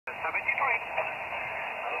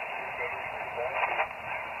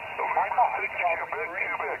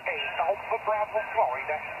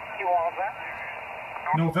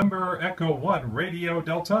November Echo 1, Radio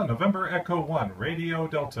Delta. November Echo 1, Radio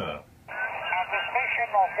Delta.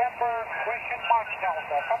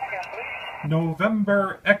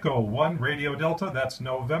 November Echo 1, Radio Delta. That's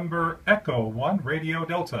November Echo 1, Radio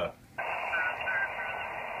Delta.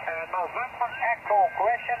 November Echo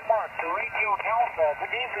Radio Delta.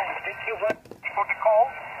 Good evening. Thank you very much for the call.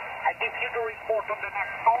 I give you the report on the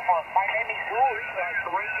next over. My name is Louis,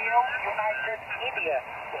 Radio United India.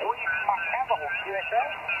 Louis Macandal, USA.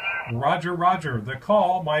 Roger, Roger. The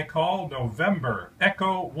call, my call, November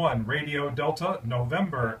Echo 1 Radio Delta.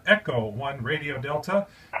 November Echo 1 Radio Delta.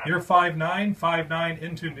 You're 5959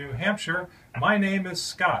 into New Hampshire. My name is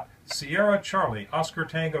Scott. Sierra Charlie, Oscar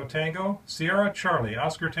Tango Tango. Sierra Charlie,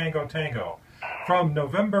 Oscar Tango Tango. From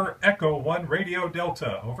November Echo 1 Radio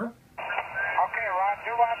Delta. Over. Okay,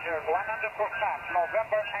 Roger, Roger. 100%.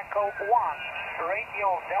 November Echo 1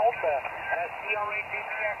 Radio Delta. Sierra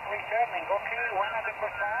GPS returning. Okay, 100%.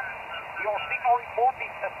 Your signal report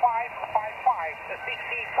is 555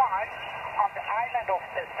 on the island of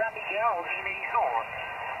San Miguel in Azores.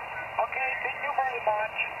 Okay, thank you very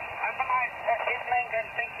much. Have a nice evening and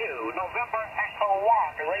thank you. November Echo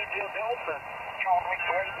 1 Radio Delta. Charlie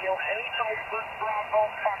Radio 8 Open Bravo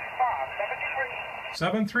Foxtrot 73.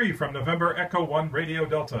 73 from November Echo 1 Radio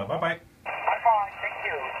Delta. Bye-bye. Bye-bye, thank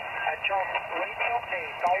you. Charlie Radio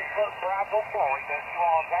 8 Open Bravo Florida. You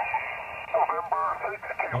all that?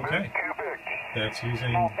 Okay. That's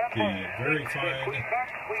using the very fine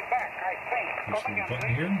push the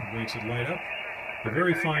button here, makes it light up. The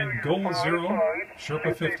very fine GoalZero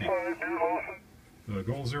Sherpa 50. The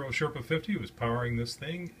GoalZero Sherpa 50 was powering this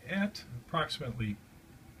thing at approximately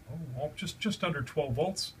just under 12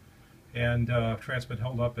 volts, and transmit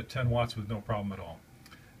held up at 10 watts with no problem at all.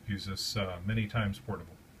 Use this many times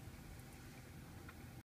portable.